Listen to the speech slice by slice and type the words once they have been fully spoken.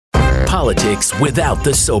Politics without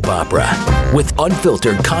the soap opera, with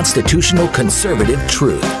unfiltered constitutional conservative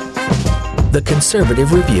truth. The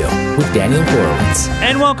Conservative Review with Daniel Horowitz.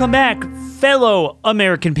 And welcome back, fellow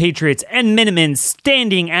American patriots and Minutemen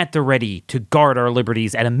standing at the ready to guard our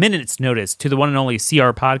liberties at a minute's notice to the one and only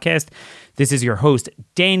CR Podcast. This is your host,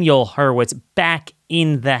 Daniel Horowitz, back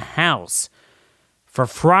in the house for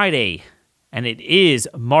Friday, and it is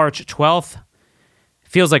March 12th.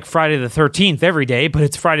 Feels like Friday the 13th every day, but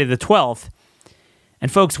it's Friday the 12th.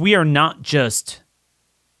 And folks, we are not just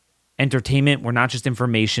entertainment. We're not just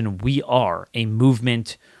information. We are a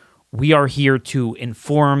movement. We are here to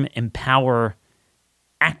inform, empower,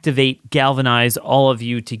 activate, galvanize all of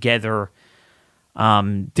you together.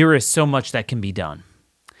 There is so much that can be done.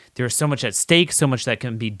 There is so much at stake, so much that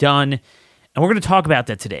can be done. And we're going to talk about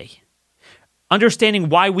that today. Understanding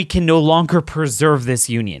why we can no longer preserve this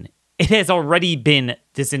union. It has already been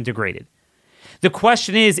disintegrated. The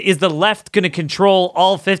question is the left going to control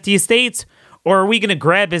all 50 states, or are we going to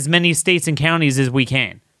grab as many states and counties as we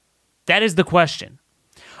can? That is the question.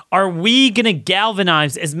 Are we going to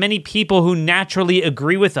galvanize as many people who naturally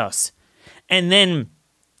agree with us and then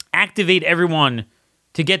activate everyone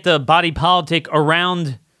to get the body politic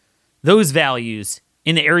around those values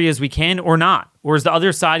in the areas we can, or not? Or is the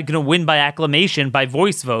other side going to win by acclamation, by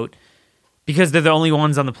voice vote, because they're the only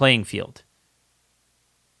ones on the playing field?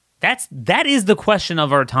 That is the question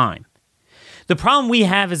of our time. The problem we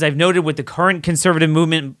have, as I've noted with the current conservative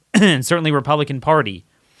movement, and certainly Republican Party,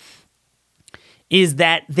 is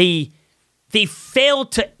that they fail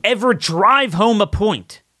to ever drive home a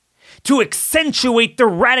point to accentuate the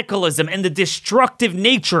radicalism and the destructive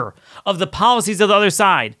nature of the policies of the other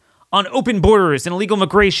side on open borders and illegal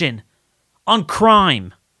migration, on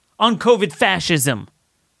crime, on COVID fascism,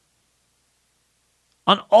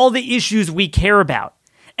 on all the issues we care about.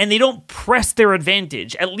 And they don't press their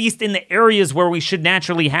advantage, at least in the areas where we should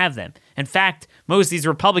naturally have them. In fact, most of these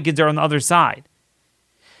Republicans are on the other side.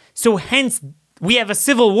 So hence, we have a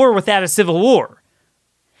civil war without a civil war.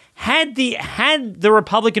 Had the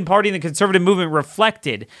Republican Party and the conservative movement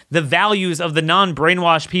reflected the values of the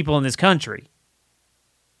non-brainwashed people in this country,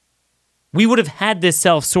 we would have had this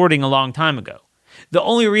self-sorting a long time ago. The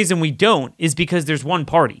only reason we don't is because there's one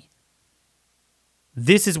party.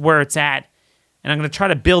 This is where it's at, and I'm going to try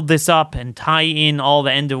to build this up and tie in all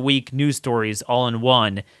the end-of-week news stories all in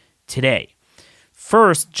one today.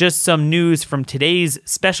 First, just some news from today's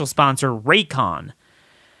special sponsor, Raycon.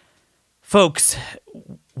 Folks,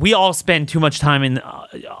 we all spend too much time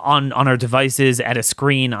on our devices at a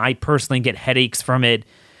screen. I personally get headaches from it.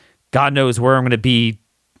 God knows where I'm going to be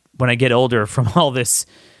when I get older from all this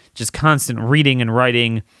just constant reading and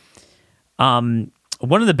writing.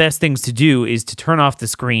 One of the best things to do is to turn off the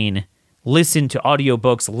screen, listen to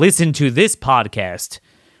audiobooks, listen to this podcast,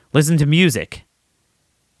 listen to music.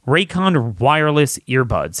 Raycon wireless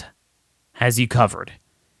earbuds has you covered.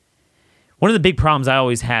 One of the big problems I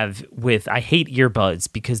always have I hate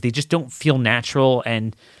earbuds because they just don't feel natural,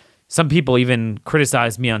 and some people even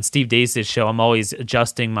criticize me on Steve Deace's show. I'm always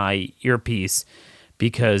adjusting my earpiece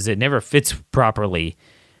because it never fits properly.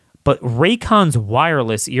 But Raycon's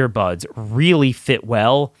wireless earbuds really fit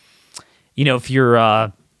well. You know, if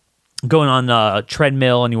you're going on a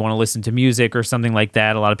treadmill and you want to listen to music or something like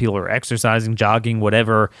that, a lot of people are exercising, jogging,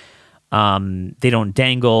 whatever. They don't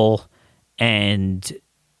dangle and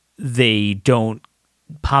they don't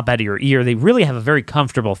pop out of your ear. They really have a very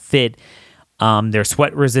comfortable fit. They're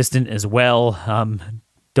sweat resistant as well.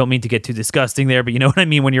 Don't mean to get too disgusting there, but you know what I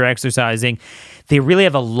mean when you're exercising. They really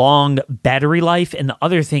have a long battery life. And the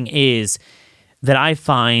other thing is that I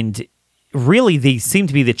find really they seem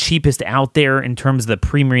to be the cheapest out there in terms of the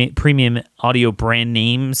premium audio brand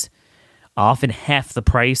names, often half the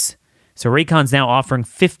price. So Raycon's now offering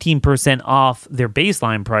 15% off their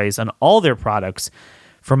baseline price on all their products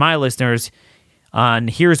for my listeners. And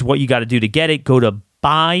here's what you got to do to get it. Go to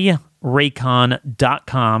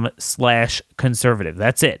buyraycon.com/conservative.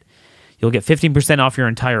 That's it. You'll get 15% off your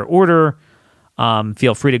entire order.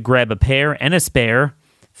 Feel free to grab a pair and a spare.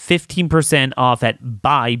 15% off at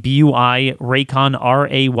Raycon,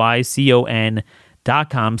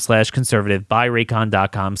 RAYCON.com/conservative,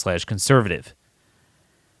 buyraycon.com/conservative.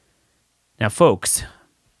 Now, folks,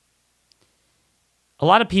 a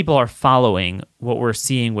lot of people are following what we're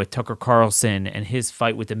seeing with Tucker Carlson and his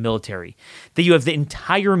fight with the military. That you have the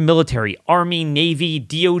entire military, Army, Navy,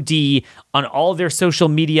 DOD, on all their social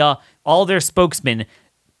media, all their spokesmen,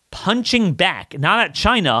 punching back, not at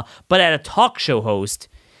China, but at a talk show host,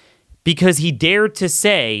 because he dared to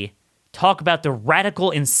talk about the radical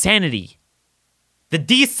insanity, the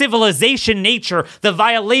decivilization nature, the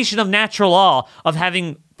violation of natural law of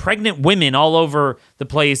having pregnant women all over the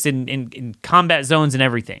place in combat zones and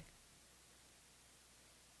everything.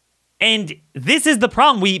 And this is the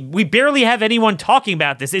problem. We barely have anyone talking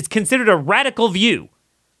about this. It's considered a radical view.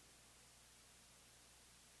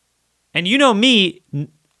 And you know me,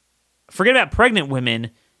 forget about pregnant women.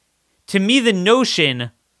 To me, the notion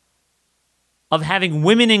of having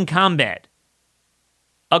women in combat,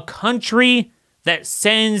 a country that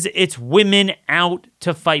sends its women out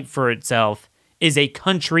to fight for itself, is a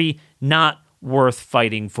country not worth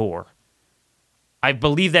fighting for. I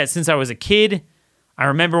believe that since I was a kid. I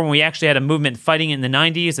remember when we actually had a movement fighting in the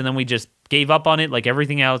 90s, and then we just gave up on it like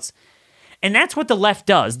everything else. And that's what the left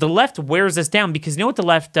does. The left wears us down because you know what the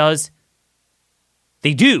left does?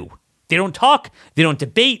 They do. They don't talk. They don't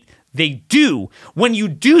debate. They do. When you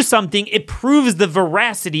do something, it proves the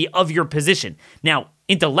veracity of your position. Now,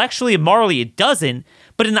 intellectually and morally, it doesn't,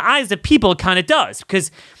 but in the eyes of people, it kind of does,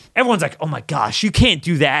 because everyone's like, oh my gosh, you can't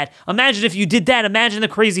do that. Imagine if you did that. Imagine the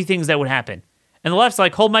crazy things that would happen. And the left's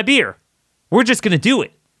like, hold my beer. We're just going to do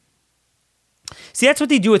it. See, that's what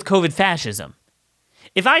they do with COVID fascism.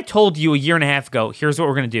 If I told you a year and a half ago, here's what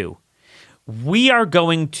we're going to do. We are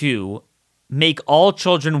going to make all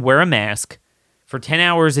children wear a mask for 10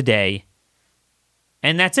 hours a day,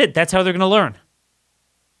 and that's it. That's how they're going to learn.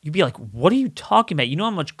 You'd be like, what are you talking about? You know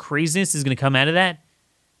how much craziness is going to come out of that?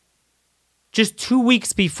 Just 2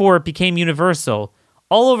 weeks before it became universal,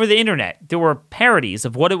 all over the internet, there were parodies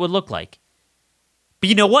of what it would look like. But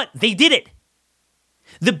you know what? They did it.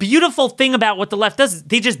 The beautiful thing about what the left does is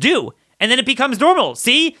they just do, and then it becomes normal.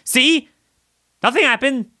 See? Nothing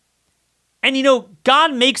happened. And you know,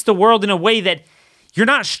 God makes the world in a way that you're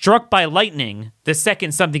not struck by lightning the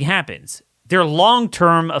second something happens. They're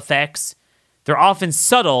long-term effects. They're often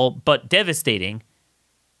subtle but devastating.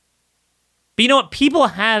 But you know what? People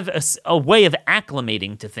have a way of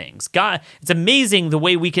acclimating to things. God, it's amazing the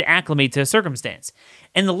way we can acclimate to a circumstance.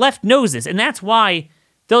 And the left knows this, and that's why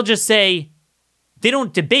they'll just say, they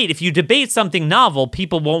don't debate. If you debate something novel,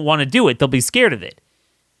 people won't want to do it. They'll be scared of it.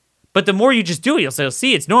 But the more you just do it, you'll say,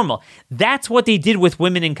 see, it's normal. That's what they did with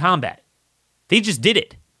women in combat. They just did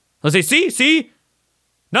it. They'll say, see?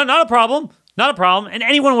 No, not a problem. Not a problem. And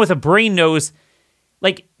anyone with a brain knows,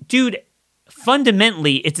 like, dude,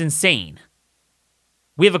 fundamentally, it's insane.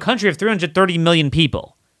 We have a country of 330 million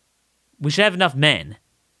people. We should have enough men.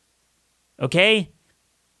 Okay?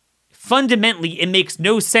 Fundamentally, it makes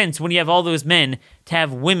no sense when you have all those men to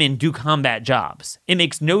have women do combat jobs. It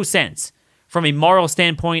makes no sense from a moral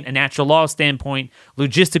standpoint, a natural law standpoint,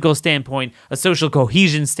 logistical standpoint, a social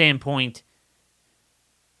cohesion standpoint.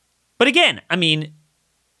 But again, I mean,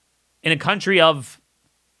 in a country of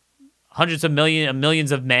hundreds of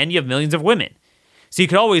millions of men, you have millions of women. So you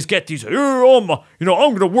can always get these, I'm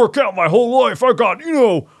going to work out my whole life. I got,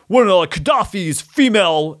 one of Gaddafi's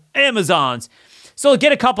female Amazons. So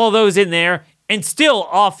get a couple of those in there and still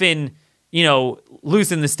often,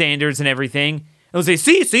 loosen the standards and everything. They'll say,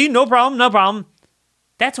 see, no problem.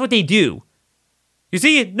 That's what they do. You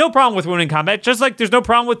see, no problem with women in combat, just like there's no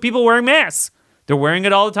problem with people wearing masks. They're wearing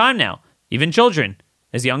it all the time now, even children,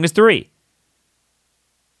 as young as 3.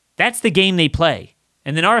 That's the game they play.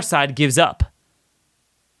 And then our side gives up.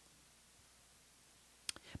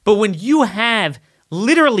 But when you have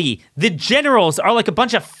literally the generals are like a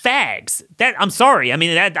bunch of fags, I'm sorry. I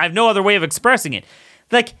mean, I have no other way of expressing it.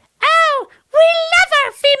 Like, oh, we love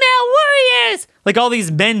our female warriors. Like all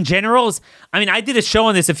these men generals. I mean, I did a show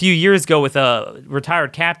on this a few years ago with a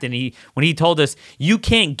retired captain. When he told us you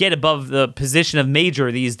can't get above the position of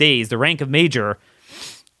major these days, the rank of major,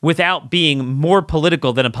 without being more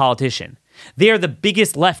political than a politician. They are the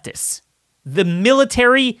biggest leftists. The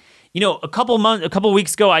military, a couple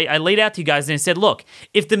weeks ago, I laid out to you guys and I said, look,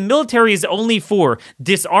 if the military is only for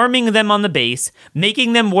disarming them on the base,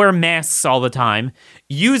 making them wear masks all the time,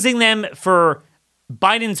 using them for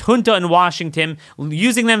Biden's junta in Washington,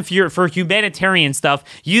 using them for humanitarian stuff,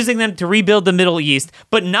 using them to rebuild the Middle East,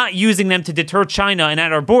 but not using them to deter China and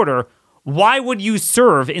at our border, why would you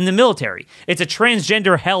serve in the military? It's a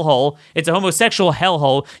transgender hellhole. It's a homosexual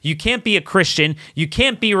hellhole. You can't be a Christian. You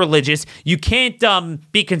can't be religious. You can't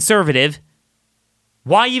be conservative.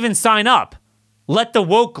 Why even sign up? Let the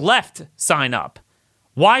woke left sign up.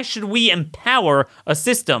 Why should we empower a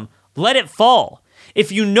system? Let it fall.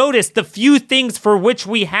 If you notice, the few things for which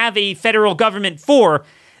we have a federal government for,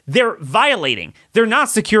 they're violating. They're not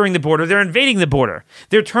securing the border. They're invading the border.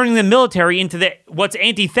 They're turning the military into what's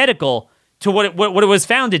antithetical to what it was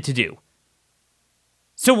founded to do.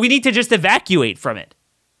 So we need to just evacuate from it.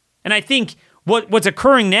 And I think what's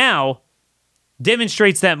occurring now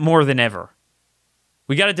demonstrates that more than ever.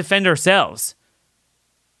 We got to defend ourselves.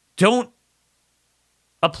 Don't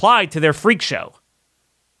apply to their freak show.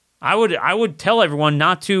 I would tell everyone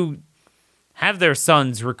not to have their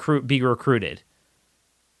sons be recruited.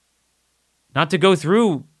 Not to go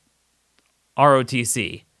through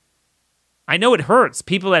ROTC. I know it hurts.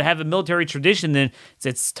 People that have a military tradition, then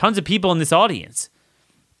it's tons of people in this audience.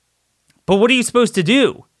 But what are you supposed to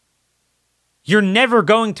do? You're never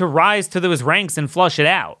going to rise to those ranks and flush it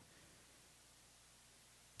out.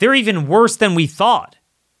 They're even worse than we thought.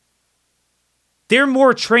 They're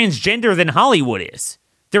more transgender than Hollywood is.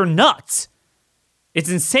 They're nuts. It's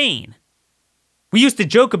insane. We used to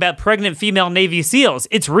joke about pregnant female Navy SEALs.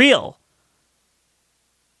 It's real.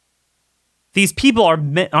 These people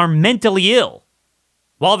are mentally ill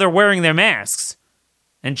while they're wearing their masks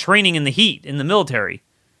and training in the heat in the military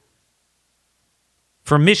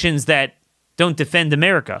for missions that don't defend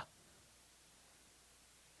America.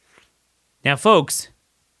 Now, folks,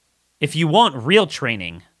 if you want real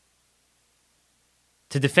training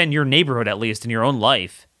to defend your neighborhood, at least in your own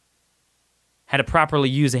life, how to properly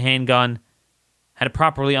use a handgun, how to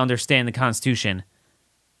properly understand the Constitution,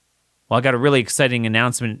 well, I got a really exciting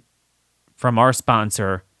announcement from our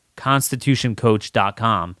sponsor,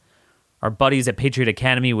 constitutioncoach.com. Our buddies at Patriot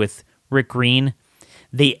Academy with Rick Green,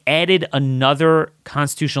 they added another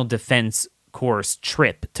constitutional defense course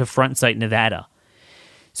trip to Front Sight, Nevada.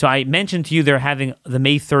 So I mentioned to you they're having the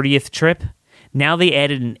May 30th trip. Now they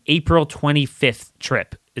added an April 25th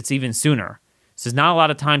trip. It's even sooner. So there's not a lot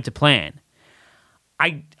of time to plan.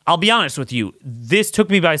 I'll be honest with you. This took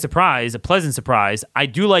me by surprise, a pleasant surprise. I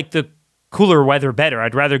do like the cooler weather better.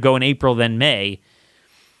 I'd rather go in April than May.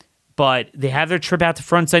 But they have their trip out to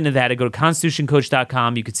Front Sight, Nevada. Go to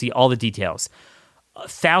constitutioncoach.com. You can see all the details.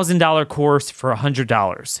 $1,000 course for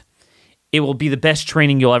 $100. It will be the best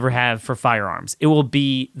training you'll ever have for firearms. It will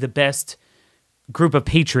be the best group of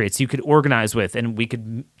patriots you could organize with, and we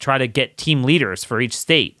could try to get team leaders for each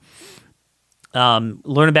state.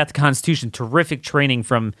 Learn about the Constitution. Terrific training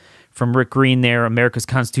from Rick Green there, America's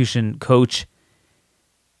Constitution coach.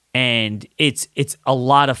 And it's a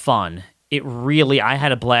lot of fun. I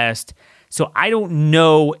had a blast. So I don't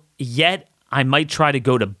know yet. I might try to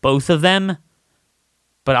go to both of them,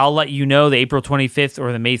 but I'll let you know the April 25th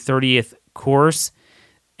or the May 30th course.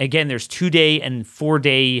 Again, there's 2-day and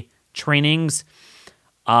 4-day trainings.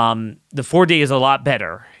 The 4-day is a lot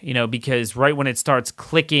better, because right when it starts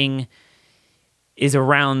clicking is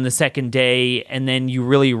around the second day, and then you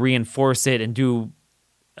really reinforce it and do,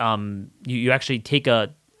 you actually take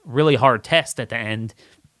a really hard test at the end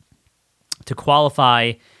to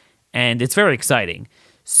qualify, and it's very exciting.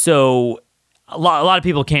 So a lot of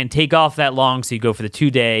people can't take off that long, so you go for the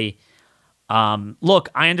 2-day. Look,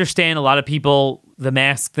 I understand a lot of people, the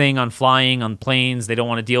mask thing on flying on planes, they don't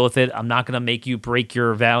want to deal with it. I'm not going to make you break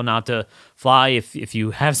your vow not to fly if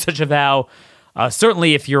you have such a vow.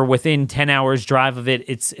 Certainly, if you're within 10 hours drive of it,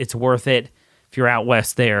 it's worth it if you're out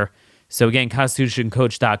west there. So again,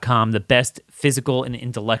 constitutioncoach.com, the best physical and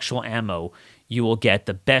intellectual ammo you will get,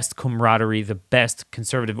 the best camaraderie, the best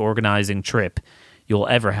conservative organizing trip you'll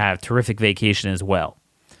ever have. Terrific vacation as well.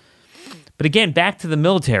 But again, back to the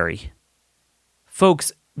military.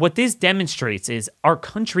 Folks, what this demonstrates is our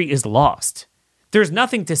country is lost. There's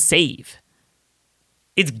nothing to save.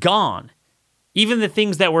 It's gone. Even the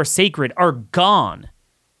things that were sacred are gone.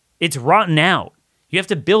 It's rotten out. You have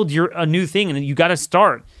to build a new thing, and you got to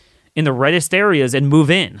start in the reddest areas and move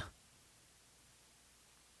in.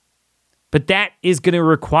 But that is going to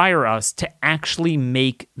require us to actually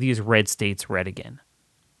make these red states red again.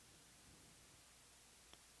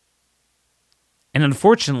 And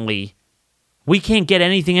unfortunately, we can't get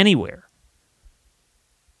anything anywhere.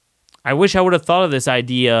 I wish I would have thought of this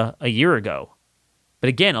idea a year ago. But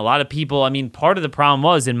again, a lot of people, part of the problem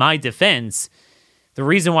was, in my defense, the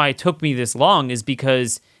reason why it took me this long is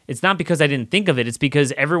because it's not because I didn't think of it. It's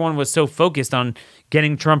because everyone was so focused on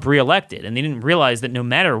getting Trump reelected, and they didn't realize that no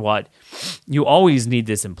matter what, you always need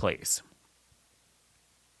this in place.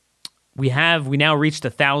 We now reached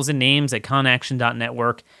 1,000 names at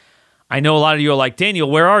conaction.network. I know a lot of you are like, Daniel,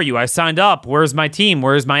 where are you? I signed up. Where's my team?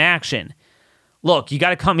 Where's my action? Look, you got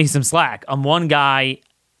to cut me some slack. I'm one guy.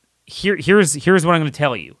 Here's what I'm going to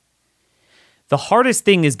tell you. The hardest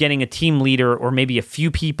thing is getting a team leader or maybe a few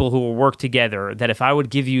people who will work together, that if I would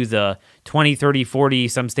give you the 20, 30, 40,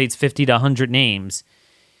 some states 50 to 100 names,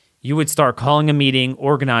 you would start calling a meeting,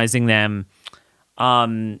 organizing them,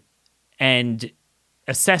 and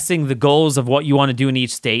assessing the goals of what you want to do in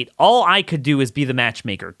each state. All I could do is be the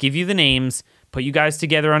matchmaker, give you the names, put you guys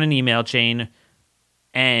together on an email chain,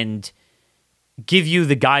 and give you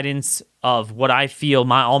the guidance of what I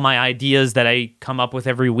feel, all my ideas that I come up with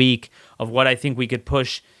every week, of what I think we could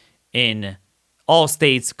push in all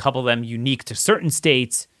states, a couple of them unique to certain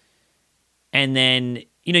states. And then,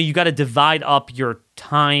 you got to divide up your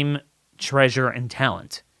time, treasure, and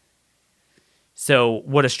talent. So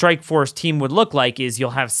what a strike force team would look like is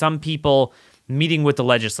you'll have some people meeting with the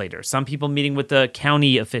legislators, some people meeting with the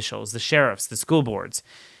county officials, the sheriffs, the school boards,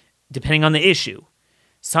 depending on the issue.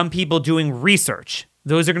 Some people doing research.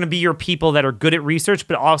 Those are going to be your people that are good at research,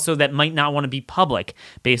 but also that might not want to be public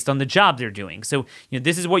based on the job they're doing. So,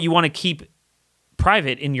 this is what you want to keep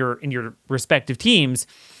private in your respective teams.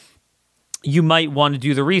 You might want to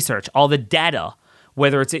do the research, all the data,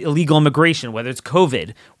 whether it's illegal immigration, whether it's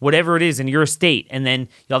COVID, whatever it is in your state. And then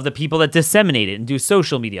you'll have the people that disseminate it and do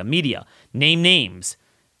social media, name names,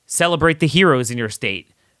 celebrate the heroes in your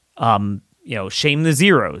state, shame the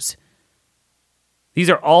zeros. These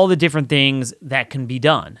are all the different things that can be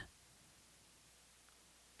done.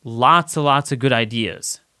 Lots and lots of good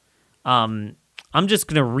ideas. I'm just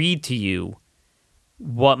going to read to you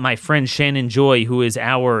what my friend Shannon Joy, who is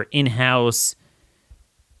our in-house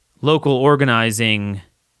local organizing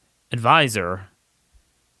advisor,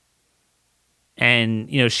 and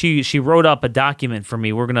she wrote up a document for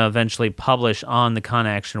me we're going to eventually publish on the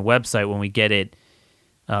ConAction website when we get it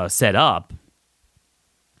set up.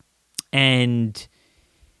 And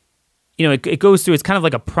it goes through, it's kind of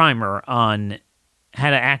like a primer on how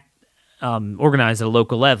to act, organize at a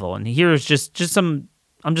local level. And here's just some,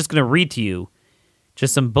 I'm just going to read to you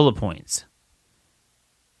just some bullet points.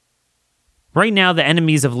 Right now, the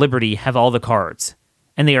enemies of liberty have all the cards,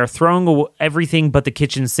 and they are throwing everything but the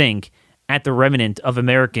kitchen sink at the remnant of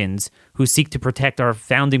Americans who seek to protect our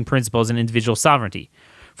founding principles and individual sovereignty.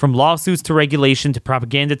 From lawsuits to regulation to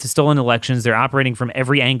propaganda to stolen elections, they're operating from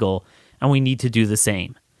every angle, and we need to do the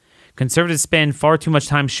same. Conservatives spend far too much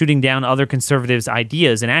time shooting down other conservatives'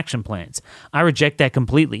 ideas and action plans. I reject that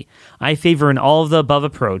completely. I favor an all-of-the-above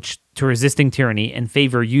approach to resisting tyranny and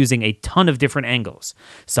favor using a ton of different angles.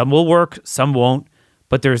 Some will work, some won't,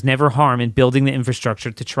 but there's never harm in building the infrastructure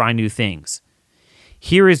to try new things.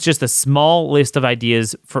 Here is just a small list of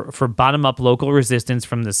ideas for bottom-up local resistance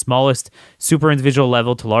from the smallest super-individual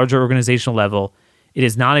level to larger organizational level. It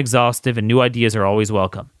is not exhaustive, and new ideas are always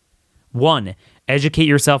welcome. 1. Educate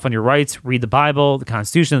yourself on your rights. Read the Bible, the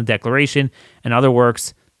Constitution, the Declaration, and other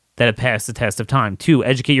works that have passed the test of time. 2.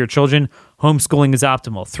 Educate your children. Homeschooling is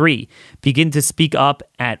optimal. 3. Begin to speak up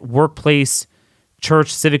at workplace,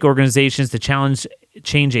 church, civic organizations to challenge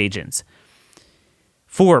change agents.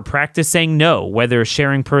 4. Practice saying no, whether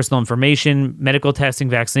sharing personal information, medical testing,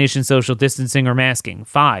 vaccination, social distancing, or masking.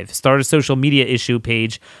 5. Start a social media issue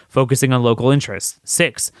page focusing on local interests.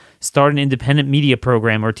 6. Start an independent media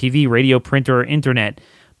program or TV, radio, print, or internet.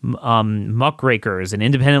 Muckrakers and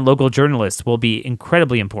independent local journalists will be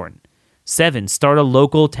incredibly important. 7. Start a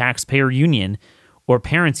local taxpayer union or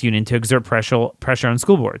parents union to exert pressure on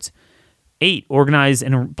school boards. 8. Organize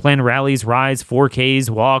and plan rallies, rides, 4Ks,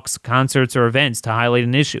 walks, concerts, or events to highlight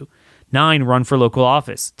an issue. 9. Run for local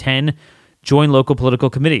office. 10. Join local political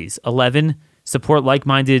committees. 11. Support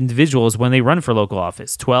like-minded individuals when they run for local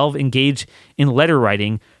office. 12. Engage in letter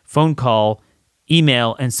writing, phone call,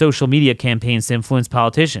 email, and social media campaigns to influence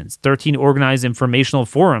politicians. 13. Organize informational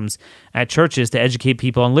forums at churches to educate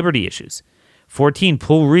people on liberty issues. 14.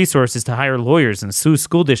 Pool resources to hire lawyers and sue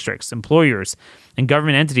school districts, employers, and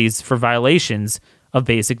government entities for violations of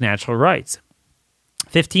basic natural rights.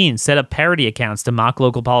 15. Set up parody accounts to mock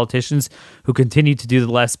local politicians who continue to do the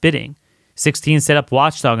less bidding. 16. Set up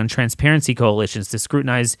watchdog and transparency coalitions to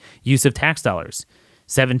scrutinize use of tax dollars.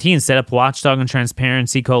 17. Set up watchdog and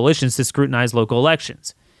transparency coalitions to scrutinize local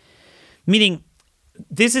elections. Meaning,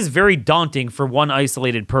 this is very daunting for one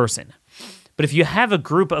isolated person. But if you have a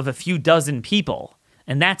group of a few dozen people,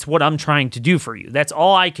 and that's what I'm trying to do for you, that's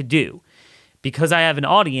all I could do. Because I have an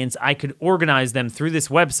audience, I could organize them through this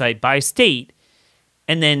website by state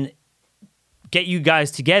and then get you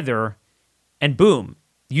guys together and boom,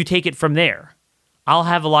 you take it from there. I'll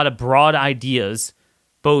have a lot of broad ideas,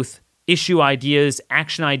 both issue ideas,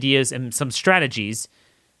 action ideas, and some strategies,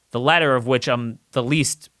 the latter of which I'm the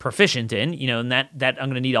least proficient in, and that I'm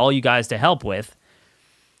going to need all you guys to help with.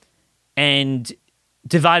 And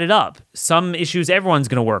divide it up. Some issues everyone's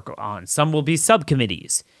going to work on. Some will be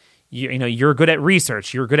subcommittees. You're good at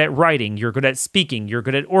research. You're good at writing. You're good at speaking. You're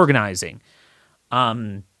good at organizing.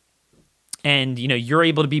 And you're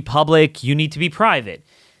able to be public. You need to be private.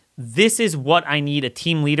 This is what I need, a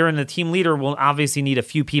team leader. And the team leader will obviously need a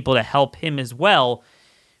few people to help him as well.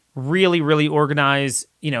 Really, really organize.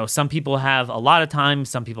 Some people have a lot of time.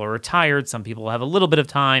 Some people are retired. Some people have a little bit of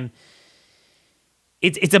time.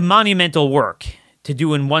 It's a monumental work to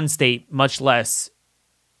do in one state, much less,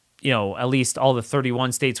 at least all the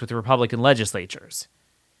 31 states with Republican legislatures.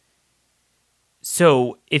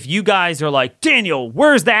 So if you guys are like, Daniel,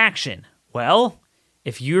 where's the action? Well,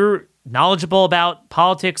 if you're knowledgeable about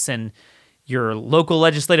politics and your local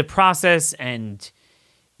legislative process and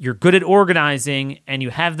you're good at organizing and you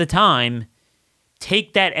have the time,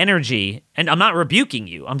 take that energy. And I'm not rebuking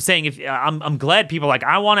you. I'm saying I'm glad people are like,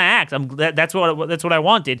 I want to act. That's what I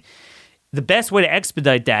wanted. The best way to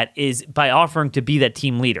expedite that is by offering to be that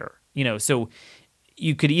team leader. So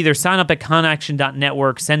you could either sign up at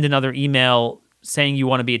conaction.network, send another email saying you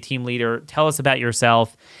want to be a team leader, tell us about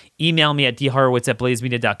yourself, email me at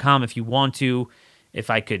dhorowitz@blazemedia.com if you want to, if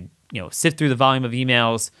I could, sift through the volume of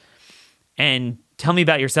emails and tell me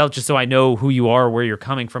about yourself just so I know who you are, where you're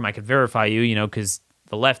coming from. I could verify you, because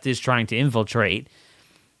the left is trying to infiltrate.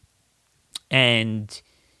 And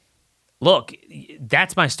look,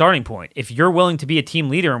 that's my starting point. If you're willing to be a team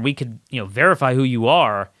leader and we could, verify who you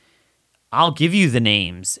are, I'll give you the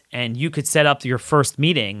names and you could set up your first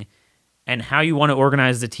meeting and how you want to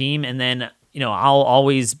organize the team. And then, I'll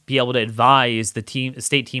always be able to advise the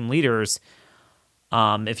state team leaders,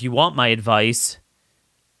 if you want my advice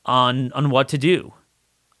on what to do.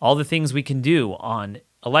 All the things we can do on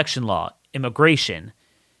election law, immigration,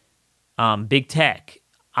 big tech.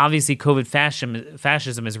 Obviously, COVID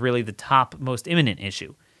fascism is really the top most imminent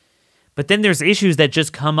issue. But then there's issues that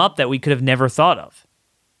just come up that we could have never thought of.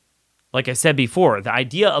 Like I said before, the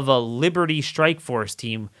idea of a Liberty Strike Force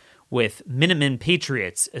team with Minutemen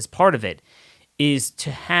Patriots as part of it is to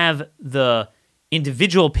have the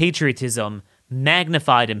individual patriotism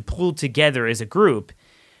magnified and pulled together as a group,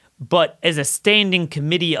 but as a standing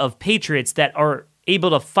committee of patriots that are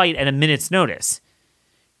able to fight at a minute's notice.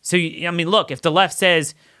 So, look, if the left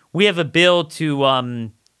says we have a bill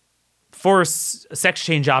to force sex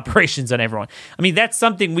change operations on everyone, that's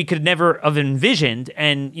something we could never have envisioned.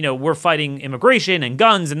 And, we're fighting immigration and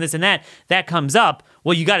guns and this and that. That comes up.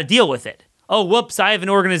 Well, you got to deal with it. Oh, whoops, I have an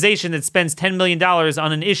organization that spends $10 million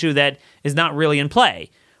on an issue that is not really in play.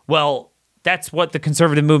 Well, that's what the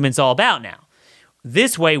conservative movement's all about now.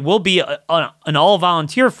 This way, we'll be an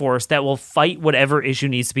all-volunteer force that will fight whatever issue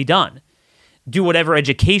needs to be done. Do whatever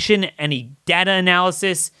education, any data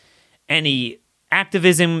analysis, any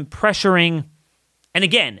activism, pressuring. And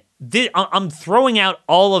again, I'm throwing out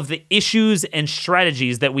all of the issues and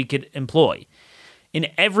strategies that we could employ. In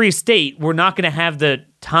every state, we're not going to have the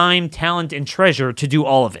time, talent, and treasure to do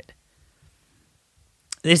all of it.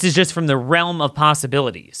 This is just from the realm of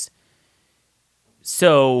possibilities.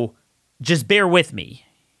 So just bear with me.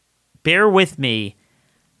 Bear with me.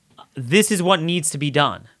 This is what needs to be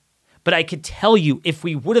done. But I could tell you, if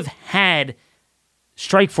we would have had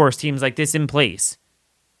strike force teams like this in place,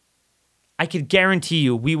 I could guarantee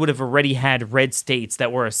you we would have already had red states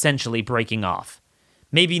that were essentially breaking off.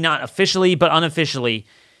 Maybe not officially, but unofficially,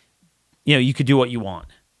 you could do what you want.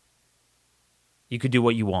 You could do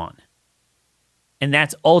what you want. And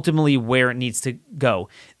that's ultimately where it needs to go.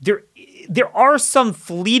 There are some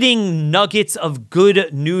fleeting nuggets of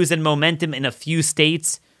good news and momentum in a few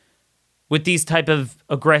states with these type of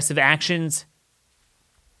aggressive actions.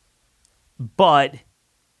 But,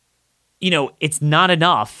 it's not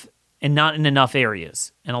enough and not in enough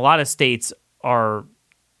areas. And a lot of states are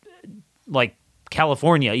like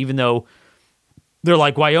California, even though they're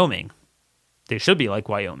like Wyoming. They should be like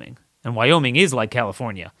Wyoming. And Wyoming is like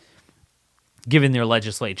California, given their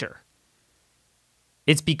legislature.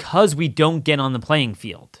 It's because we don't get on the playing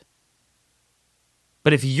field.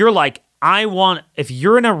 But if you're like, if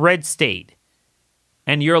you're in a red state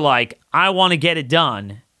and you're like, I want to get it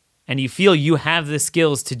done, and you feel you have the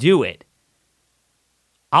skills to do it,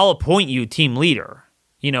 I'll appoint you team leader,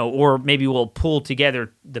 or maybe we'll pull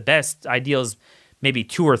together the best ideals, maybe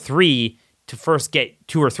 2 or 3 to first get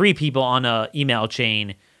 2 or 3 people on a email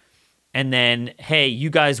chain. And then, hey, you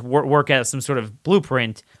guys work out some sort of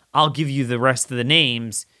blueprint. I'll give you the rest of the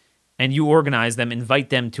names and you organize them, invite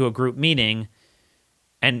them to a group meeting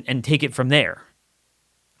and take it from there.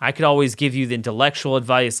 I could always give you the intellectual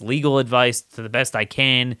advice, legal advice to the best I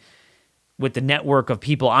can with the network of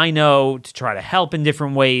people I know to try to help in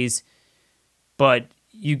different ways. But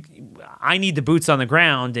I need the boots on the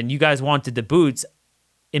ground, and you guys wanted the boots.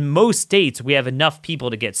 In most states, we have enough people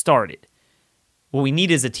to get started. What we need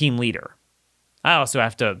is a team leader. I also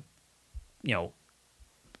have to,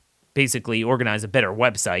 basically organize a better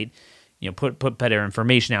website, put better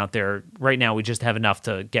information out there. Right now, we just have enough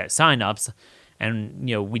to get signups. And,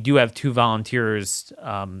 we do have 2 volunteers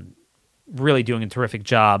really doing a terrific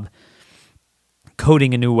job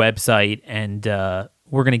coding a new website, and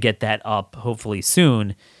we're going to get that up hopefully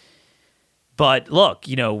soon. But look,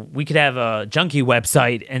 we could have a junkie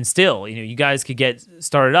website and still, you guys could get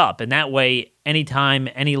started up. And that way, anytime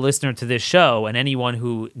any listener to this show and anyone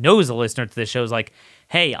who knows a listener to this show is like,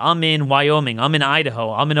 hey, I'm in Wyoming, I'm in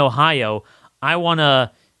Idaho, I'm in Ohio, I want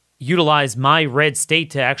to utilize my red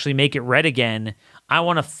state to actually make it red again. I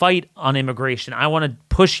want to fight on immigration. I want to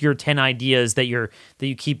push your 10 ideas that you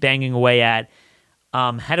keep banging away at.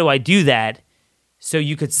 How do I do that? So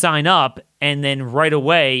you could sign up, and then right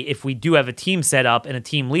away, if we do have a team set up and a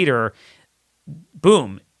team leader,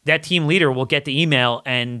 boom, that team leader will get the email,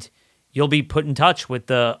 and you'll be put in touch with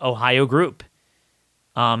the Ohio group.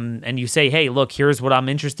 And you say, hey, look, here's what I'm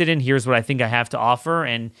interested in. Here's what I think I have to offer.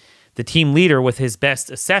 And the team leader, with his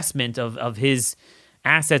best assessment of his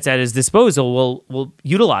assets at his disposal, will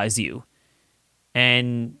utilize you.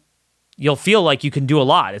 And you'll feel like you can do a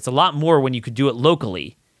lot. It's a lot more when you could do it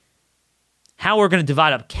locally. How we're going to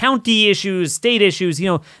divide up county issues, state issues,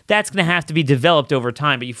 that's going to have to be developed over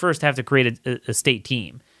time. But you first have to create a state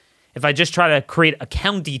team. If I just try to create a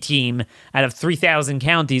county team out of 3,000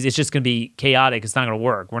 counties, it's just going to be chaotic. It's not going to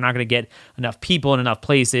work. We're not going to get enough people in enough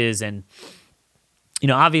places. And,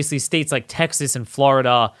 obviously states like Texas and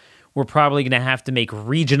Florida, we're probably going to have to make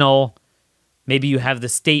regional. Maybe you have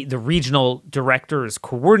the regional directors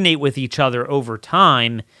coordinate with each other over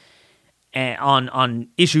time on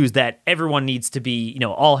issues that everyone needs to be,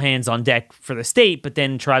 all hands on deck for the state, but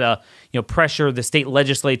then try to, pressure the state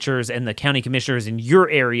legislatures and the county commissioners in your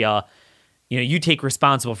area. You take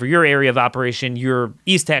responsible for your area of operation, your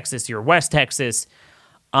East Texas, your West Texas.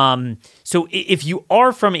 So if you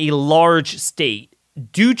are from a large state,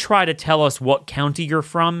 do try to tell us what county you're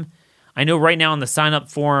from. I know right now on the sign-up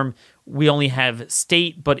form, we only have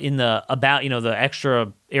state, but in the about, the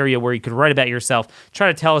extra area where you could write about yourself, try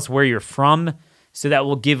to tell us where you're from, so that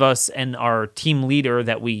will give us and our team leader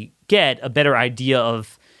that we get a better idea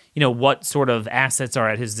of, what sort of assets are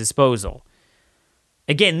at his disposal.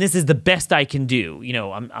 Again, this is the best I can do.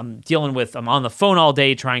 I'm on the phone all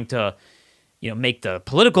day trying to, make the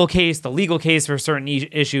political case, the legal case for certain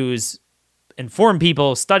issues, inform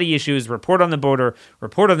people, study issues, report on the border,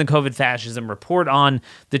 report on the COVID fascism, report on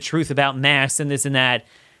the truth about masks and this and that.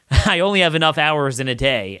 I only have enough hours in a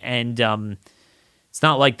day, and it's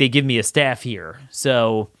not like they give me a staff here.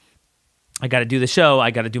 So I got to do the show.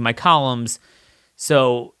 I got to do my columns.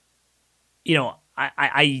 So,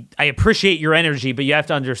 I appreciate your energy, but you have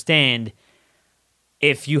to understand,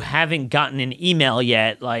 if you haven't gotten an email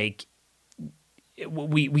yet, like,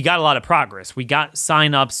 we got a lot of progress. We got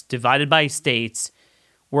signups divided by states.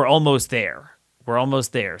 We're almost there.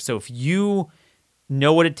 So if you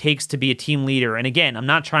know what it takes to be a team leader, and again, I'm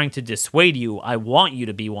not trying to dissuade you. I want you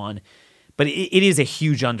to be one, but it is a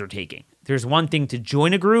huge undertaking. There's one thing to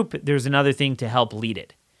join a group. There's another thing to help lead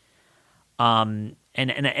it. And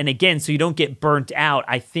again, so you don't get burnt out,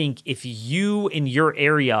 I think if you in your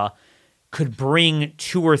area could bring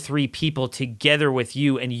 2 or 3 people together with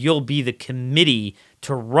you and you'll be the committee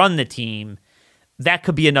to run the team, that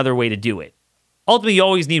could be another way to do it. Ultimately, you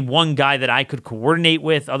always need one guy that I could coordinate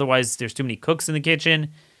with. Otherwise, there's too many cooks in the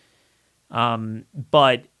kitchen.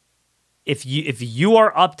 But if you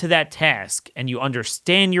are up to that task and you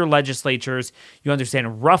understand your legislatures, you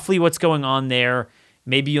understand roughly what's going on there,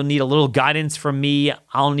 maybe you'll need a little guidance from me.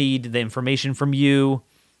 I'll need the information from you.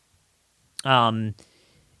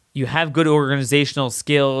 You have good organizational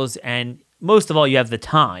skills, and most of all, you have the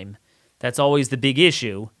time. That's always the big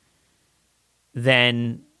issue.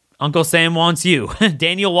 Then Uncle Sam wants you.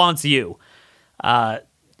 Daniel wants you.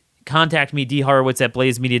 Contact me,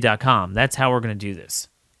 dhorowitz@blazemedia.com. That's how we're going to do this.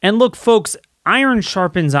 And look, folks, iron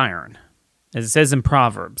sharpens iron, as it says in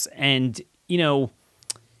Proverbs. And, iron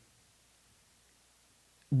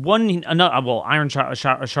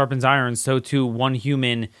sharpens iron, so too one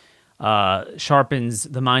human sharpens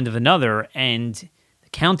the mind of another and the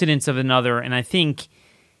countenance of another. And I think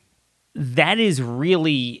that is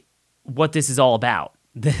really what this is all about.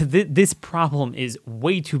 This problem is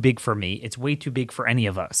way too big for me. It's way too big for any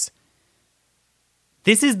of us.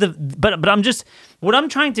 But what I'm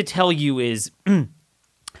trying to tell you is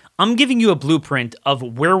I'm giving you a blueprint of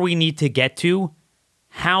where we need to get to,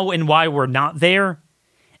 how and why we're not there,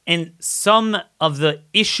 and some of the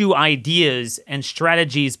issue ideas and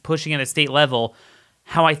strategies pushing at a state level,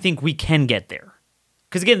 how I think we can get there.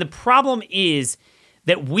 Because again, the problem is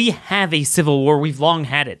that we have a civil war. We've long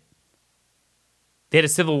had it. They had a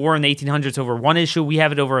civil war in the 1800s over one issue. We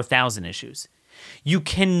have it over 1,000 issues. You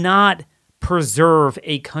cannot preserve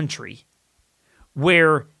a country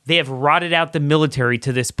where they have rotted out the military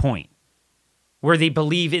to this point, where they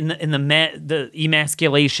believe in the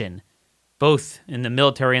emasculation, both in the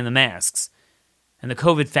military and the masks, and the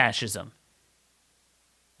COVID fascism.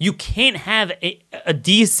 You can't have a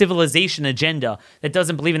de-civilization agenda that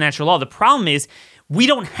doesn't believe in natural law. The problem is we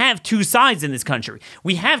don't have two sides in this country.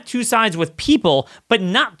 We have two sides with people, but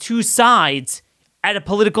not two sides at a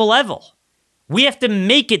political level. We have to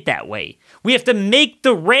make it that way. We have to make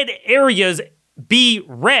the red areas be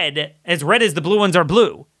red as the blue ones are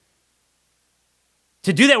blue.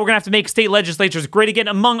 To do that, we're going to have to make state legislatures great again,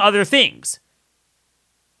 among other things.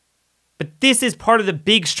 But this is part of the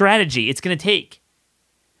big strategy it's going to take.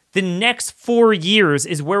 The next 4 years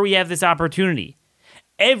is where we have this opportunity.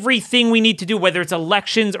 Everything we need to do, whether it's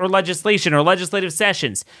elections or legislation or legislative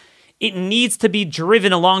sessions, it needs to be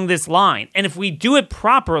driven along this line. And if we do it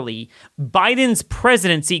properly, Biden's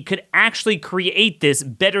presidency could actually create this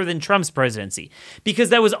better than Trump's presidency. Because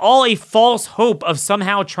that was all a false hope of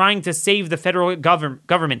somehow trying to save the federal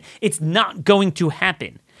government. It's not going to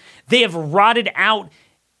happen. They have rotted out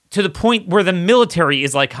to the point where the military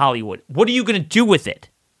is like Hollywood. What are you going to do with it?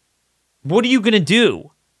 What are you going to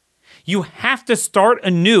do? You have to start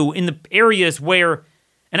anew in the areas where,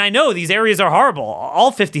 and I know these areas are horrible.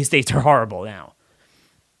 All 50 states are horrible now.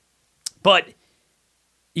 But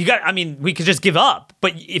we could just give up.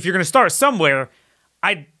 But if you're going to start somewhere,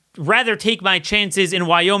 I'd rather take my chances in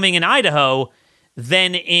Wyoming and Idaho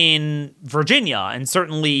than in Virginia and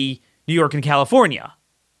certainly New York and California.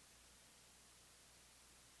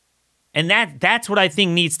 And that's what I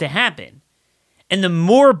think needs to happen. And the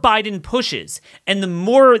more Biden pushes and the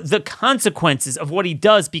more the consequences of what he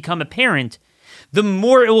does become apparent, the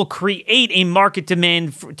more it will create a market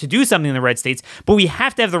demand to do something in the red states. But we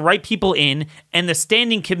have to have the right people in and the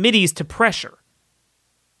standing committees to pressure.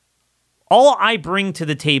 All I bring to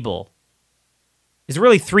the table is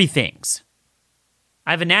really three things.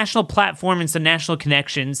 I have a national platform and some national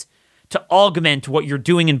connections to augment what you're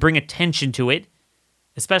doing and bring attention to it,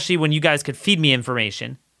 especially when you guys could feed me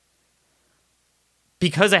information.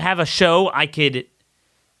 Because I have a show, I could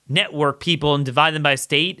network people and divide them by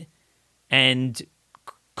state and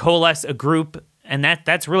coalesce a group, and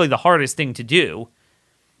that's really the hardest thing to do.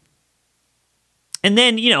 And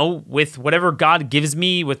then, with whatever God gives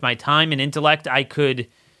me, with my time and intellect, I could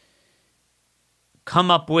come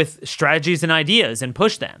up with strategies and ideas and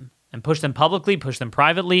push them publicly, push them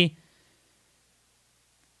privately.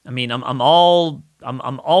 I mean, I'm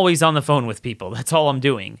always on the phone with people. That's all I'm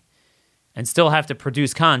doing. And still have to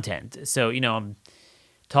produce content. So, I'm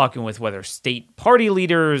talking with whether state party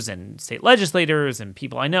leaders and state legislators and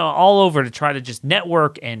people I know all over to try to just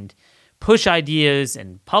network and push ideas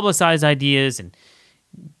and publicize ideas and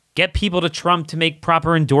get people to Trump to make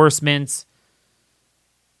proper endorsements.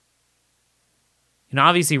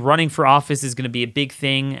 Obviously running for office is going to be a big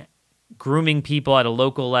thing. Grooming people at a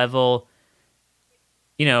local level.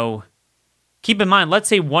 Keep in mind, let's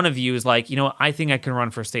say one of you is like, I think I can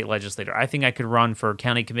run for state legislator. I think I could run for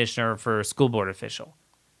county commissioner, for school board official.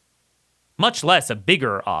 Much less a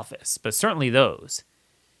bigger office, but certainly those.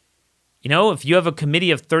 If you have a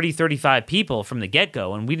committee of 30, 35 people from the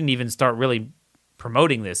get-go, and we didn't even start really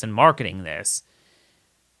promoting this and marketing this,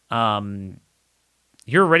 you're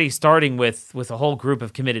already starting with a whole group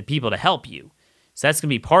of committed people to help you. So that's going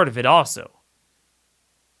to be part of it also.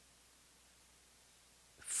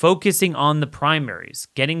 Focusing on the primaries,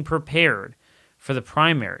 getting prepared for the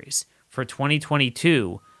primaries for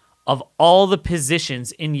 2022 of all the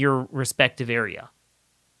positions in your respective area.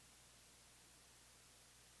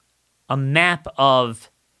 A map of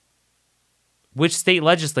which state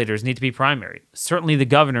legislators need to be primaried. Certainly the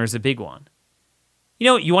governor is a big one.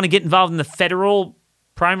 You want to get involved in the federal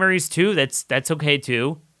primaries too? That's okay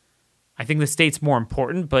too. I think the state's more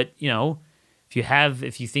important, but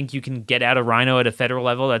if you think you can get out of Rhino at a federal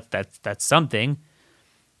level, that's something.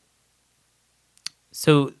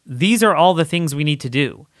 So these are all the things we need to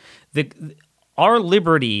do. Our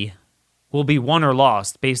liberty will be won or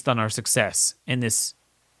lost based on our success in this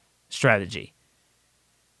strategy.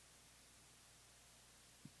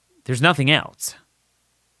 There's nothing else.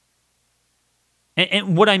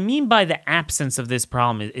 And what I mean by the absence of this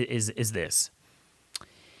problem is this.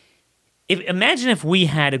 Imagine if we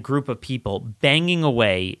had a group of people banging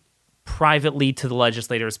away privately to the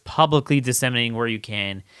legislators, publicly disseminating where you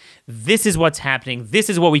can. This is what's happening. This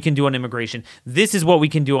is what we can do on immigration. This is what we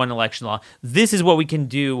can do on election law. This is what we can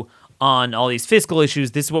do on all these fiscal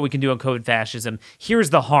issues. This is what we can do on COVID fascism. Here's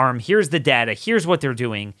the harm. Here's the data. Here's what they're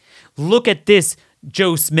doing. Look at this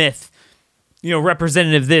Joe Smith,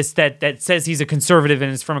 representative this that says he's a conservative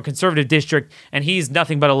and is from a conservative district and he's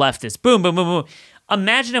nothing but a leftist. Boom, boom, boom, boom.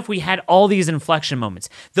 Imagine if we had all these inflection moments.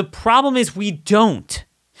 The problem is we don't.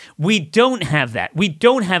 We don't have that. We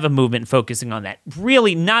don't have a movement focusing on that.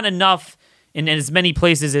 Really not enough in as many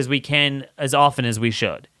places as we can, as often as we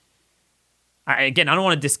should. Again, I don't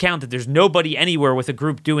want to discount that there's nobody anywhere with a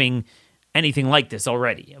group doing anything like this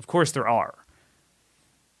already. Of course there are.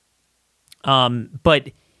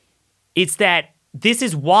 But it's that this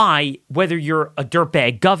is why, whether you're a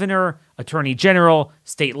dirtbag governor, attorney general,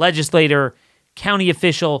 state legislator, county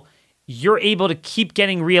official, you're able to keep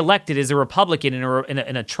getting reelected as a Republican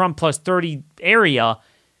in a Trump plus 30 area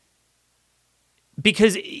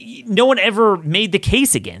because no one ever made the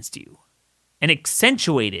case against you and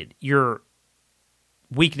accentuated your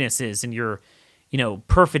weaknesses and your,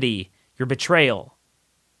 perfidy, your betrayal.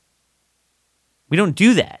 We don't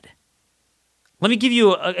do that. Let me give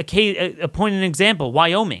you a point and example.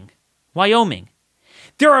 Wyoming.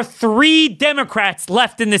 There are 3 Democrats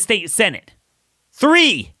left in the state Senate.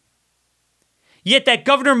 3. Yet that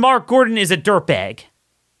Governor Mark Gordon is a dirtbag.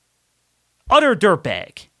 Utter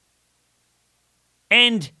dirtbag.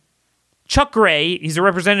 And Chuck Gray, he's a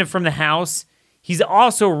representative from the House. He's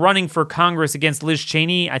also running for Congress against Liz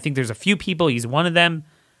Cheney. I think there's a few people. He's one of them.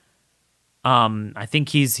 I think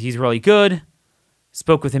he's really good.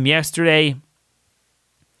 Spoke with him yesterday.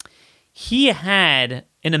 He had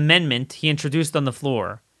an amendment he introduced on the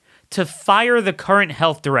floor to fire the current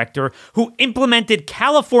health director who implemented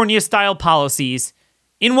California-style policies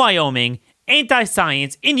in Wyoming,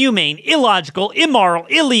 anti-science, inhumane, illogical, immoral,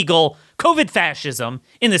 illegal, COVID fascism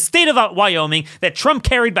in the state of Wyoming that Trump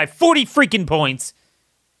carried by 40 freaking points,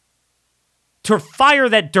 to fire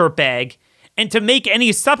that dirtbag and to make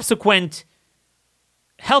any subsequent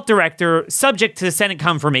health director subject to the Senate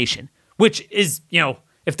confirmation, which is,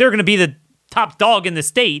 if they're going to be the top dog in the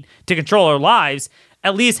state to control our lives,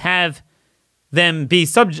 at least have them be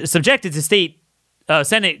subjected to state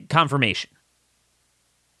Senate confirmation.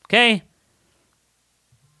 Okay?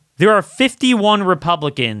 There are 51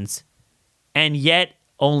 Republicans, and yet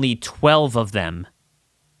only 12 of them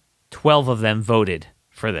voted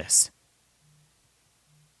for this.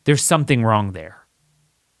 There's something wrong there.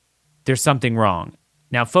 There's something wrong.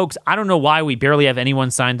 Now, folks, I don't know why we barely have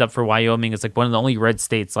anyone signed up for Wyoming. It's like one of the only red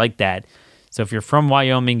states like that. So if you're from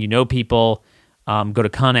Wyoming, you know people, go to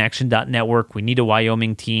conaction.network. We need a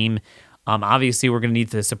Wyoming team. Obviously, we're going to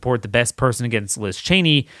need to support the best person against Liz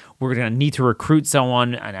Cheney. We're going to need to recruit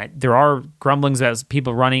someone. And there are grumblings about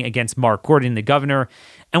people running against Mark Gordon, the governor.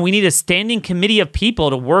 And we need a standing committee of people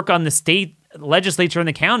to work on the state legislature and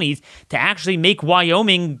the counties to actually make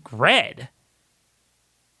Wyoming red.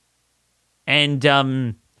 And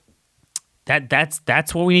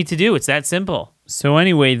that's what we need to do. It's that simple. So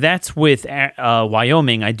anyway, that's with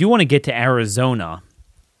Wyoming. I do want to get to Arizona.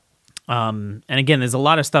 And again, there's a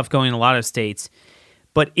lot of stuff going in a lot of states,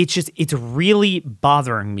 but it's really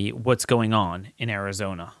bothering me what's going on in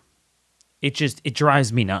Arizona. It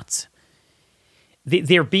drives me nuts.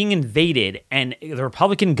 They're being invaded, and the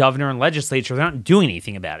Republican governor and legislature, they're not doing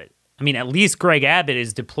anything about it. I mean, at least Greg Abbott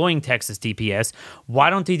is deploying Texas DPS. Why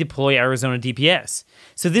don't they deploy Arizona DPS?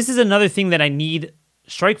 So this is another thing that I need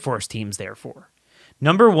strike force teams there for.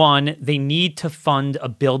 Number one, they need to fund a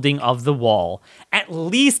building of the wall, at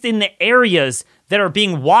least in the areas that are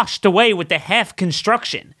being washed away with the half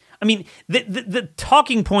construction. I mean, the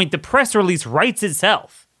talking point, the press release writes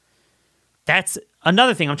itself. That's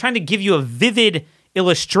another thing. I'm trying to give you a vivid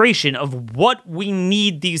illustration of what we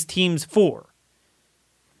need these teams for.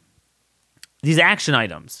 These action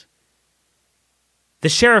items. The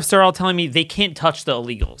sheriffs are all telling me they can't touch the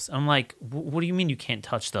illegals. I'm like, what do you mean you can't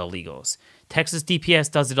touch the illegals? Texas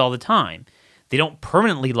DPS does it all the time. They don't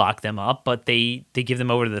permanently lock them up, but they give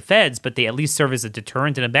them over to the feds, but they at least serve as a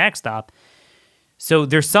deterrent and a backstop. So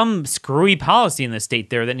there's some screwy policy in the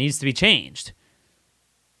state there that needs to be changed.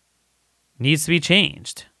 Needs to be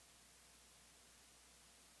changed.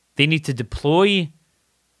 They need to deploy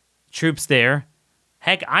troops there.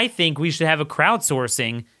 Heck, I think we should have a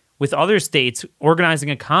crowdsourcing with other states organizing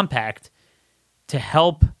a compact to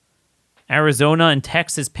help Arizona and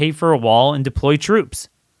Texas pay for a wall and deploy troops.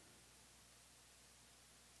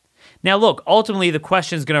 Now, look, ultimately the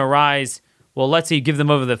question is going to arise, well, let's say you give them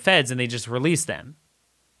over to the feds and they just release them.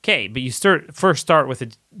 Okay, but you first start with a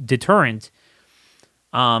deterrent.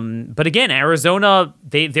 But again, Arizona,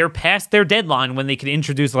 they're past their deadline when they can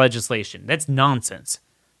introduce legislation. That's nonsense.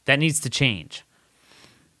 That needs to change.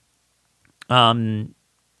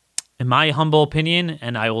 In my humble opinion,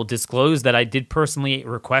 and I will disclose that I did personally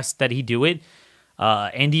request that he do it,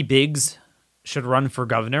 Andy Biggs should run for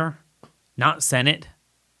governor, not Senate.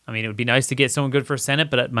 I mean, it would be nice to get someone good for Senate,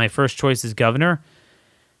 but my first choice is governor.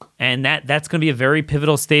 And that's going to be a very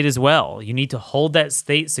pivotal state as well. You need to hold that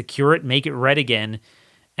state, secure it, make it red again,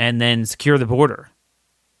 and then secure the border.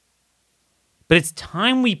 But it's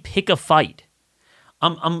time we pick a fight.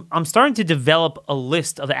 I'm starting to develop a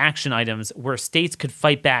list of action items where states could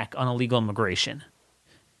fight back on illegal immigration.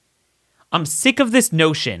 I'm sick of this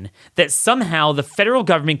notion that somehow the federal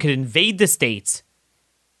government could invade the states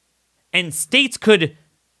and states could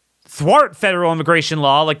thwart federal immigration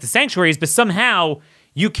law like the sanctuaries, but somehow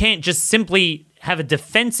you can't just simply have a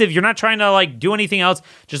defensive, you're not trying to like do anything else.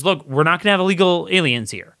 Just look, we're not going to have illegal aliens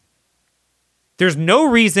here. There's no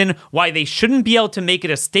reason why they shouldn't be able to make it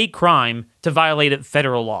a state crime to violate a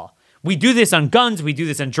federal law. We do this on guns, we do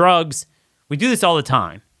this on drugs, we do this all the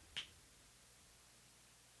time.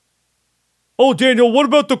 Oh, Daniel, what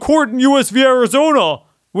about the court in US v. Arizona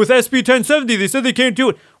with SB 1070? They said they can't do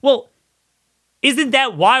it. Well, isn't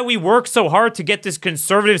that why we work so hard to get this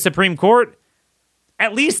conservative Supreme Court?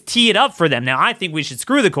 At least tee it up for them. Now, I think we should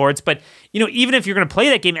screw the courts, but, even if you're going to play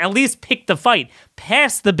that game, at least pick the fight.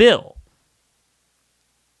 Pass the bill.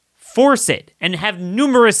 Force it, and have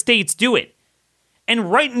numerous states do it.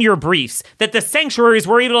 And write in your briefs that the sanctuaries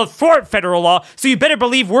were able to thwart federal law, so you better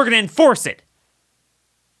believe we're going to enforce it.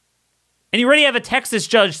 And you already have a Texas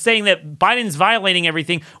judge saying that Biden's violating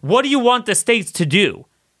everything. What do you want the states to do?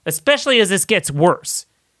 Especially as this gets worse.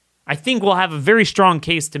 I think we'll have a very strong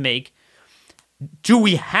case to make. Do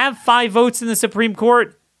we have 5 votes in the Supreme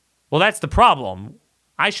Court? Well, that's the problem.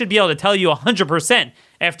 I should be able to tell you 100%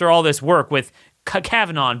 after all this work with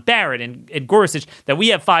Kavanaugh, Barrett, and Gorsuch that we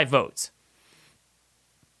have 5 votes.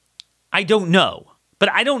 I don't know. But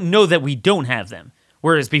I don't know that we don't have them.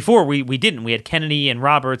 Whereas before, we didn't. We had Kennedy and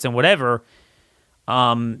Roberts and whatever. We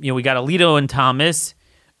got Alito and Thomas.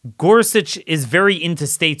 Gorsuch is very into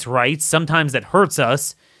states' rights. Sometimes that hurts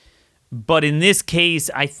us. But in this case,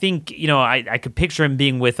 I think, I could picture him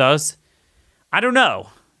being with us. I don't know.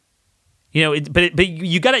 But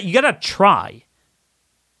you gotta try.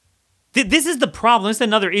 This is the problem. This is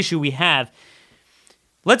another issue we have.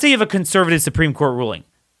 Let's say you have a conservative Supreme Court ruling.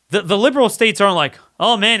 The liberal states aren't like,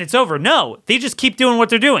 oh man, it's over. No, they just keep doing what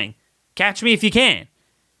they're doing. Catch me if you can.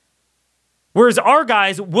 Whereas our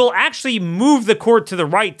guys will actually move the court to the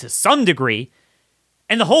right to some degree.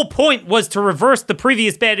 And the whole point was to reverse the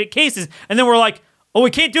previous bad cases. And then we're like, oh,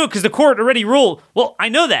 we can't do it because the court already ruled. Well, I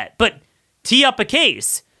know that, but tee up a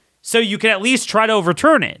case so you can at least try to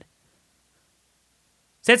overturn it.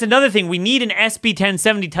 So that's another thing. We need an SB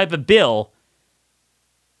 1070 type of bill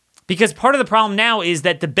because part of the problem now is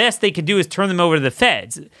that the best they can do is turn them over to the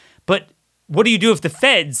feds. But what do you do if the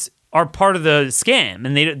feds are part of the scam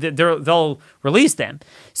and they'll release them?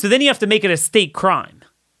 So then you have to make it a state crime.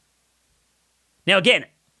 Now, again,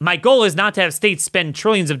 my goal is not to have states spend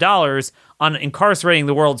trillions of dollars on incarcerating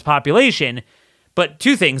the world's population, but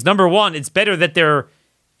 2 things. Number 1, it's better that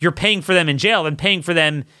you're paying for them in jail than paying for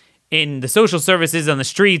them in the social services, on the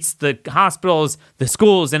streets, the hospitals, the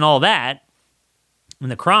schools, and all that, and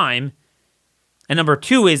the crime. And number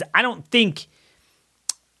 2 is I don't think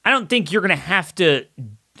you're going to have to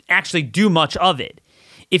actually do much of it.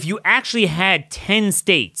 If you actually had 10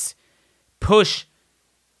 states push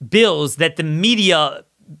bills that the media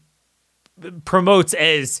promotes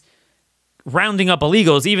as rounding up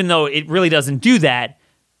illegals, even though it really doesn't do that,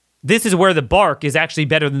 this is where the bark is actually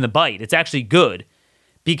better than the bite. It's actually good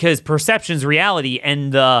because perception's reality.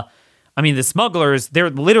 And the smugglers, they're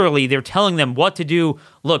telling them what to do.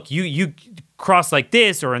 Look, you cross like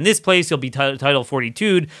this, or in this place you'll be Title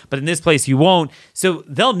 42'd, but in this place you won't. So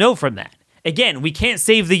they'll know from that. Again, we can't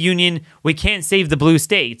save the union. We can't save the blue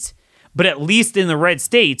states. But at least in the red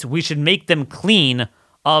states, we should make them clean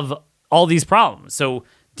of all these problems. So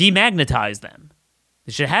demagnetize them.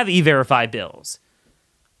 They should have E-Verify bills.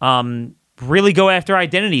 Really go after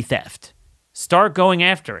identity theft. Start going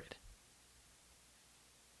after it.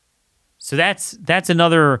 So that's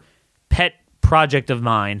another pet project of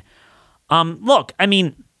mine. Look,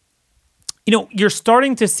 you're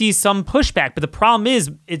starting to see some pushback, but the problem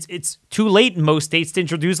is it's too late in most states to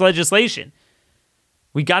introduce legislation.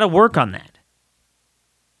 We got to work on that.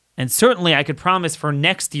 And certainly I could promise for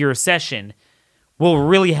next year's session, we'll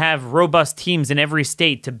really have robust teams in every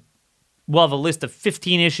state we'll have a list of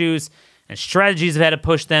 15 issues and strategies of how to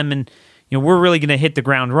push them. And, we're really going to hit the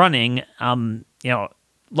ground running.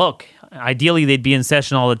 Look, ideally they'd be in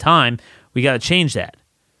session all the time. We got to change that.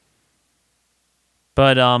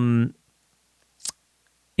 But,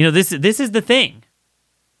 this is the thing.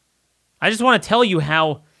 I just want to tell you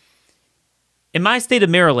how in my state of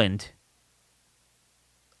Maryland,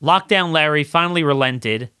 Lockdown Larry finally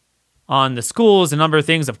relented on the schools, a number of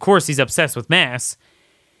things. Of course, he's obsessed with masks.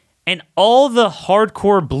 And all the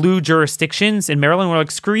hardcore blue jurisdictions in Maryland were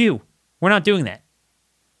like, screw you. We're not doing that.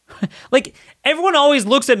 Like, everyone always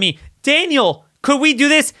looks at me, Daniel, could we do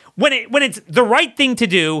this? When it's the right thing to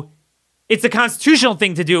do, It's the constitutional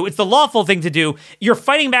thing to do. It's the lawful thing to do. You're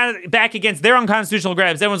fighting back against their unconstitutional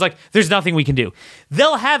grabs. Everyone's like, there's nothing we can do.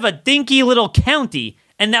 They'll have a dinky little county,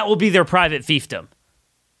 and that will be their private fiefdom.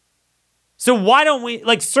 So why don't we,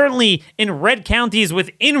 certainly in red counties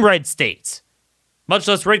within red states, much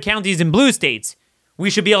less red counties in blue states, we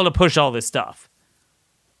should be able to push all this stuff.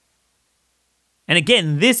 And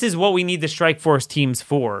again, this is what we need the strike force teams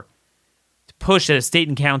for, to push at a state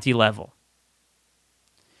and county level.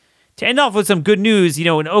 To end off with some good news,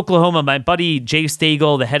 in Oklahoma, my buddy Jay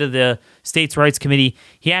Stagel, the head of the States' Rights Committee,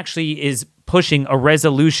 he actually is pushing a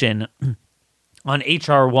resolution on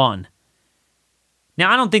H.R. 1. Now,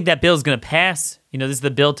 I don't think that bill is going to pass. This is the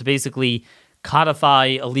bill to basically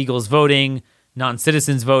codify illegals voting,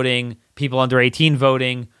 non-citizens voting, people under 18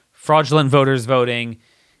 voting, fraudulent voters voting,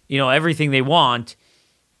 everything they want.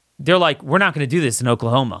 They're like, we're not going to do this in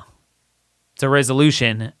Oklahoma. It's a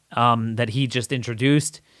resolution that he just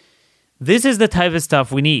introduced. This is the type of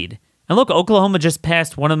stuff we need. And look, Oklahoma just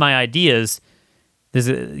passed one of my ideas.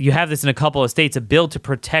 You have this in a couple of states, a bill to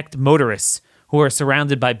protect motorists who are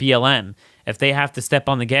surrounded by BLM if they have to step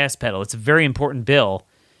on the gas pedal. It's a very important bill.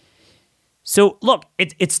 So look,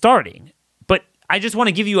 it's starting. But I just want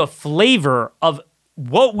to give you a flavor of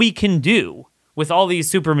what we can do with all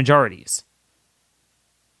these supermajorities.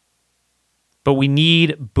 But we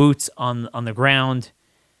need boots on the ground.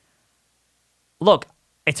 Look,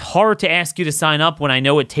 it's hard to ask you to sign up when I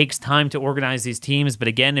know it takes time to organize these teams. But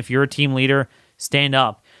again, if you're a team leader, stand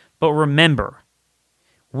up. But remember,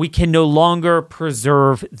 we can no longer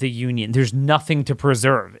preserve the union. There's nothing to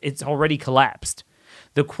preserve. It's already collapsed.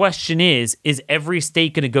 The question is every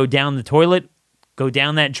state going to go down the toilet, go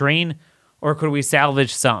down that drain, or could we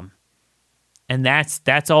salvage some? And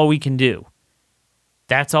that's all we can do.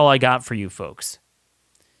 That's all I got for you folks.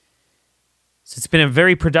 So it's been a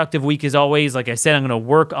very productive week as always. Like I said, I'm going to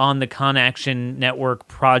work on the ConAction Network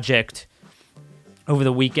project over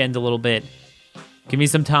the weekend a little bit. Give me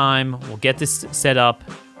some time. We'll get this set up.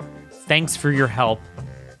 Thanks for your help.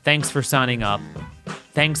 Thanks for signing up.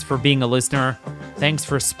 Thanks for being a listener. Thanks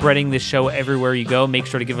for spreading this show everywhere you go. Make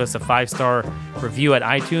sure to give us a 5-star review at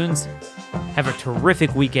iTunes. Have a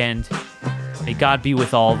terrific weekend. May God be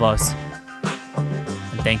with all of us.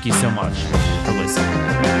 And thank you so much for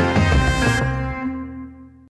listening.